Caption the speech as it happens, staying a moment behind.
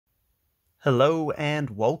Hello and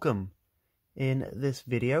welcome. In this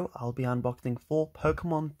video, I'll be unboxing 4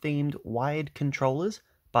 Pokemon-themed wired controllers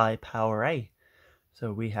by PowerA.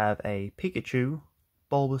 So we have a Pikachu,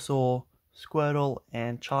 Bulbasaur, Squirtle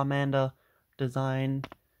and Charmander design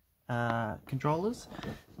controllers.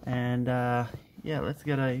 And yeah, let's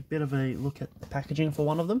get a bit of a look at the packaging for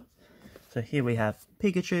one of them. So here we have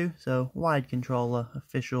Pikachu, so wired controller,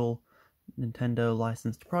 official Nintendo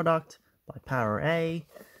licensed product by PowerA.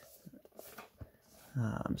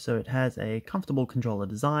 So it has a comfortable controller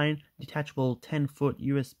design, detachable 10-foot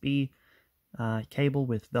USB cable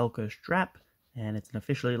with Velcro strap, and it's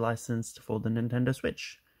officially licensed for the Nintendo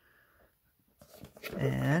Switch.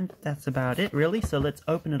 And that's about it really, so let's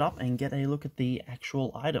open it up and get a look at the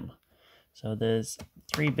actual item. So there's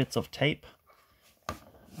 3 bits of tape.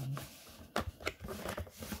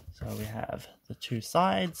 So we have the 2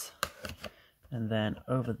 sides, and then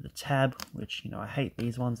over the tab, which, I hate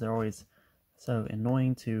these ones, they're always so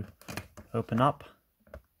annoying to open up.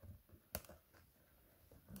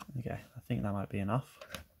 Okay, I think that might be enough.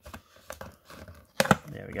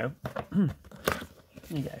 There we go.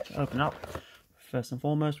 Okay, to open up, first and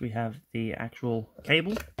foremost we have the actual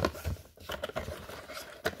cable.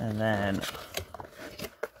 And then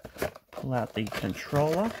pull out the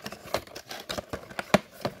controller.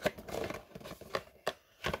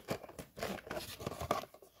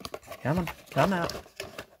 Come on, come out.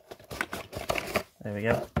 There we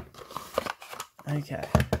go. Okay.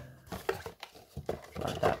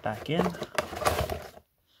 Plug that back in.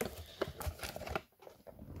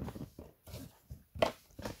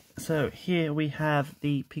 So here we have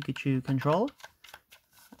the Pikachu controller.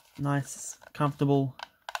 Nice, comfortable,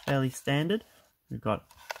 fairly standard. We've got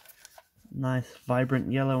nice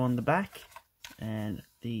vibrant yellow on the back and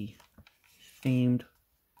the themed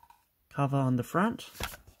cover on the front.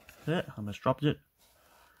 I almost dropped it.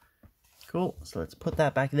 Cool, so let's put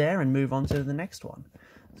that back there and move on to the next one.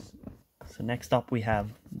 So next up we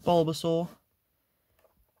have Bulbasaur.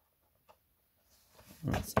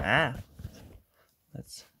 Let's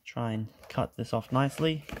try and cut this off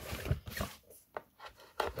nicely.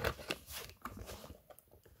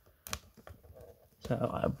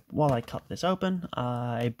 So while I cut this open,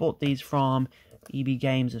 I bought these from EB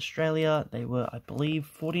Games Australia. They were, I believe,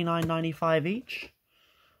 $49.95 each.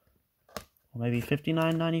 Or maybe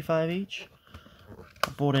 $59.95 each.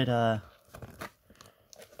 I bought it at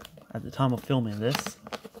the time of filming this,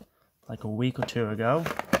 like a week or two ago.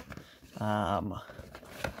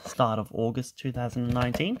 Start of August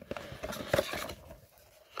 2019.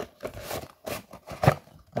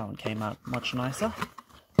 That one came out much nicer.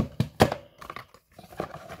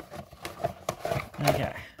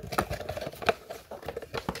 Okay.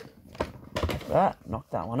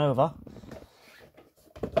 Knocked that one over.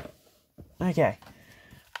 Okay,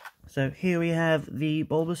 so here we have the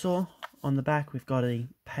Bulbasaur. On the back we've got a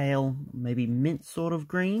pale, maybe mint sort of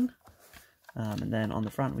green. And then on the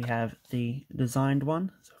front we have the designed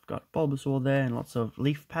one. So we've got Bulbasaur there and lots of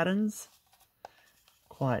leaf patterns.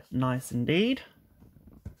 Quite nice indeed.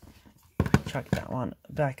 Chuck that one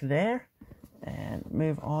back there. And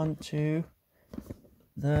move on to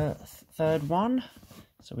the third one.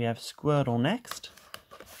 So we have Squirtle next.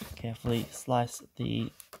 Carefully slice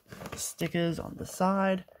the stickers on the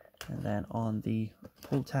side, and then on the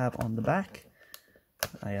pull tab on the back.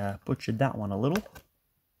 I butchered that one a little.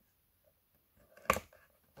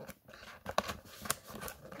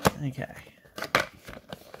 Okay.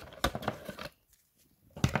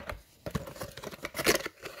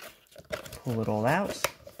 Pull it all out.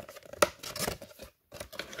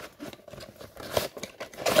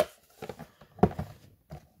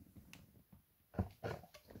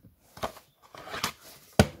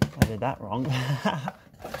 I did that wrong.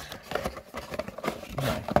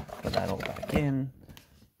 Right, put that all back in.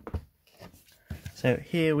 So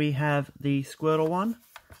here we have the Squirtle one.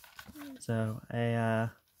 So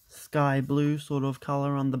a sky blue sort of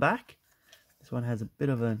color on the back. This one has a bit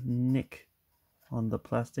of a nick on the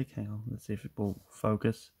plastic. Hang on, let's see if it will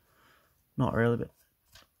focus. Not really, but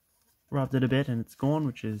rubbed it a bit and it's gone,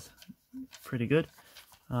 which is pretty good.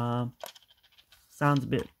 Sounds a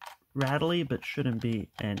bit rattly, but shouldn't be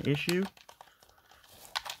an issue.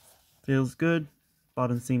 Feels good.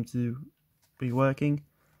 Buttons seem to be working.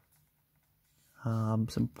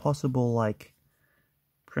 Some possible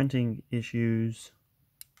printing issues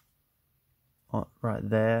right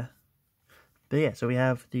there. But yeah, so we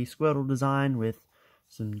have the Squirtle design with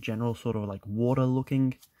some general sort of water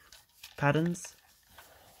looking patterns.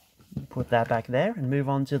 Put that back there and move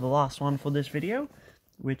on to the last one for this video,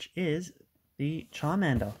 which is the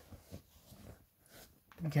Charmander.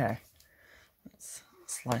 Okay, let's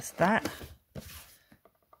slice that.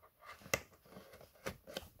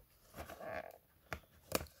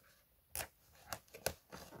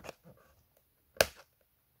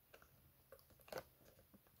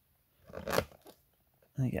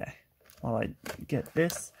 while I get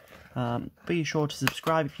this. Be sure to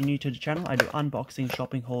subscribe if you're new to the channel. I do unboxing,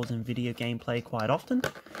 shopping hauls, and video gameplay quite often.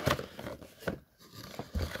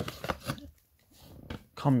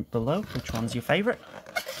 Comment below which one's your favourite.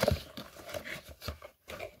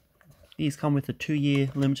 These come with a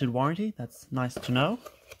 2-year limited warranty. That's nice to know.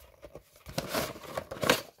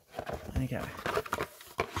 Okay.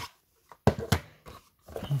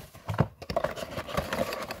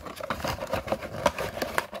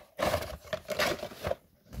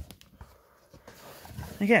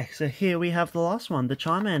 Okay, so here we have the last one, the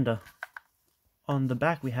Charmander. On the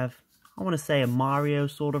back we have, I want to say, a Mario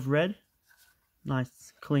sort of red.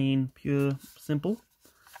 Nice, clean, pure, simple.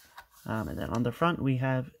 And then on the front we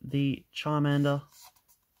have the Charmander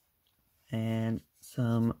and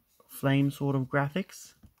some flame sort of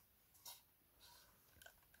graphics.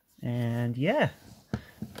 And yeah,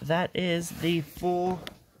 that is the 4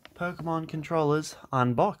 Pokemon controllers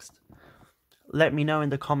unboxed. Let me know in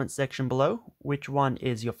the comments section below which one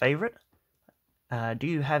is your favorite. Do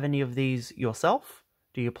you have any of these yourself?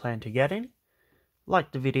 Do you plan to get any?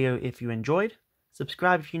 Like the video if you enjoyed.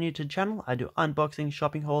 Subscribe if you're new to the channel. I do unboxing,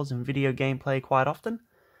 shopping hauls, and video gameplay quite often.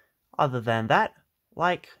 Other than that,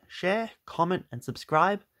 like, share, comment, and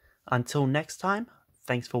subscribe. Until next time,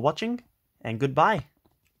 thanks for watching, and goodbye.